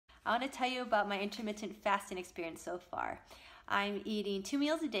I want to tell you about my intermittent fasting experience so far. I'm eating 2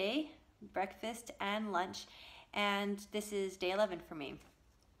 meals a day, breakfast and lunch, and this is day 11 for me.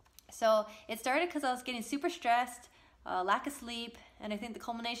 So it started because I was getting super stressed, lack of sleep, and I think the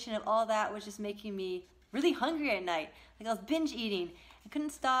culmination of all that was just making me really hungry at night. Like I was binge eating. I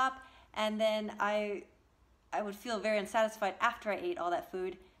couldn't stop, and then I would feel very unsatisfied after I ate all that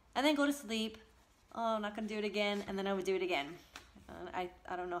food, and then go to sleep. Oh, I'm not gonna do it again, and then I would do it again. I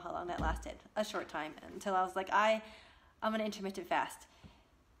don't know how long that lasted, a short time, until I was like, I'm gonna intermittent fast.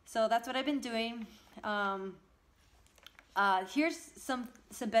 So that's what I've been doing. Here's some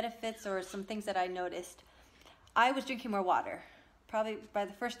benefits or some things that I noticed. I was drinking more water. Probably by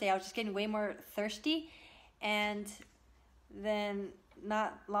the first day I was just getting way more thirsty, and then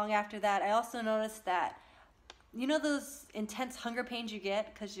not long after that I also noticed that, you know, those intense hunger pains you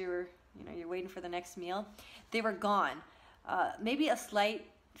get because you're waiting for the next meal, they were gone. Maybe a slight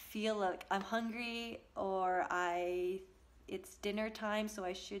feel like I'm hungry, or it's dinner time so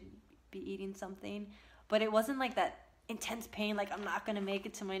I should be eating something, but it wasn't like that intense pain like I'm not gonna make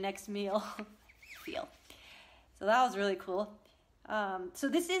it to my next meal feel. So that was really cool. So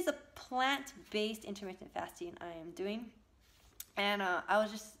this is a plant-based intermittent fasting I am doing, and I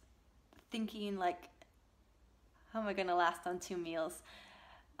was just thinking, like, how am I gonna last on 2 meals?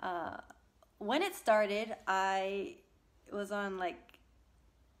 When it started, I was on, like,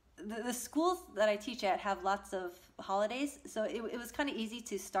 the schools that I teach at have lots of holidays, so it was kind of easy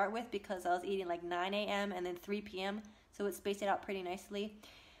to start with because I was eating like 9 a.m. and then 3 p.m. so it spaced it out pretty nicely.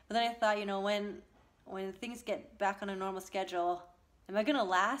 But then I thought, when things get back on a normal schedule, am I gonna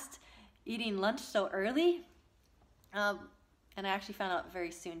last eating lunch so early? And I actually found out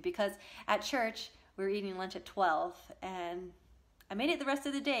very soon, because at church we were eating lunch at 12, and I made it the rest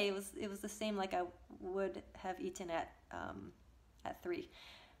of the day. It was the same like I would have eaten at 3.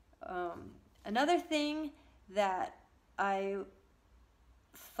 Another thing that I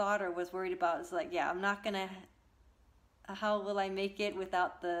thought or was worried about is, like, yeah, how will I make it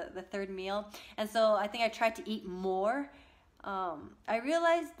without the 3rd meal? And so I think I tried to eat more. I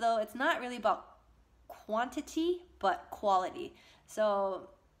realized, though, it's not really about quantity but quality. So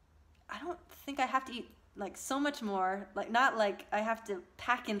I don't think I have to eat like so much more, like not like I have to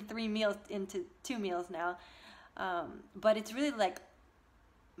pack in 3 meals into 2 meals now, but it's really like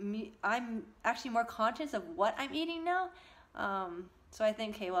I'm actually more conscious of what I'm eating now. So I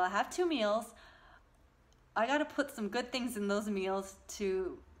think, okay, well, I have 2 meals, I gotta put some good things in those meals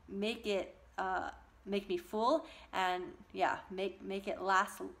to make me full, and yeah, make it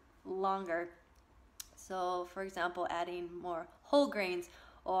last longer. So for example, adding more whole grains,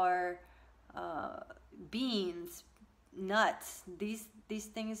 or beans, nuts. These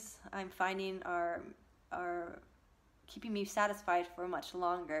things I'm finding are keeping me satisfied for much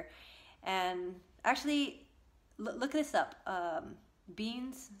longer. And actually, look this up.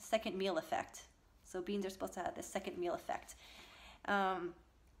 Beans, second meal effect. So beans are supposed to have this second meal effect.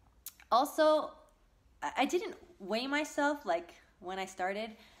 Also, I didn't weigh myself like when I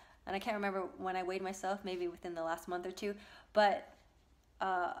started, and I can't remember when I weighed myself, maybe within the last month or 2, but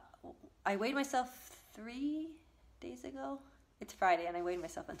I weighed myself 3 days ago. It's Friday, and I weighed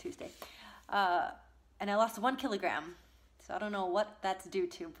myself on Tuesday. And I lost 1 kilogram. So I don't know what that's due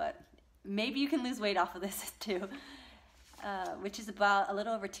to, but maybe you can lose weight off of this too, which is about a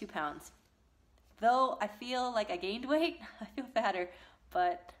little over 2 pounds. Though I feel like I gained weight, I feel fatter,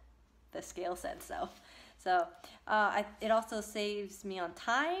 but the scale said so. So it also saves me on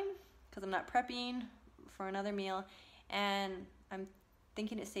time because I'm not prepping for another meal, and I'm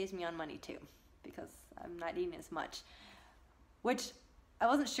thinking it saves me on money too because I'm not eating as much, which I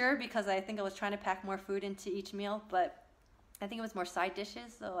wasn't sure because I think I was trying to pack more food into each meal, but I think it was more side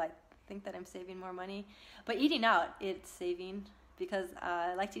dishes, so I think that I'm saving more money. But eating out, it's saving, because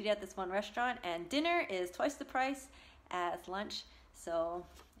I like to eat at this one restaurant, and dinner is twice the price as lunch, so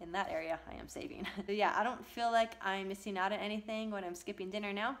in that area I am saving. Yeah, I don't feel like I'm missing out on anything when I'm skipping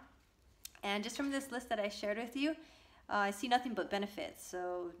dinner now. And just from this list that I shared with you, I see nothing but benefits.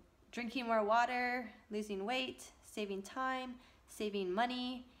 So drinking more water, losing weight, saving time, saving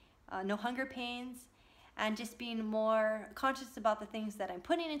money, no hunger pains, and just being more conscious about the things that I'm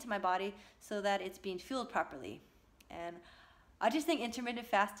putting into my body so that it's being fueled properly. And I just think intermittent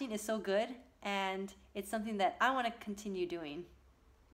fasting is so good, and it's something that I want to continue doing.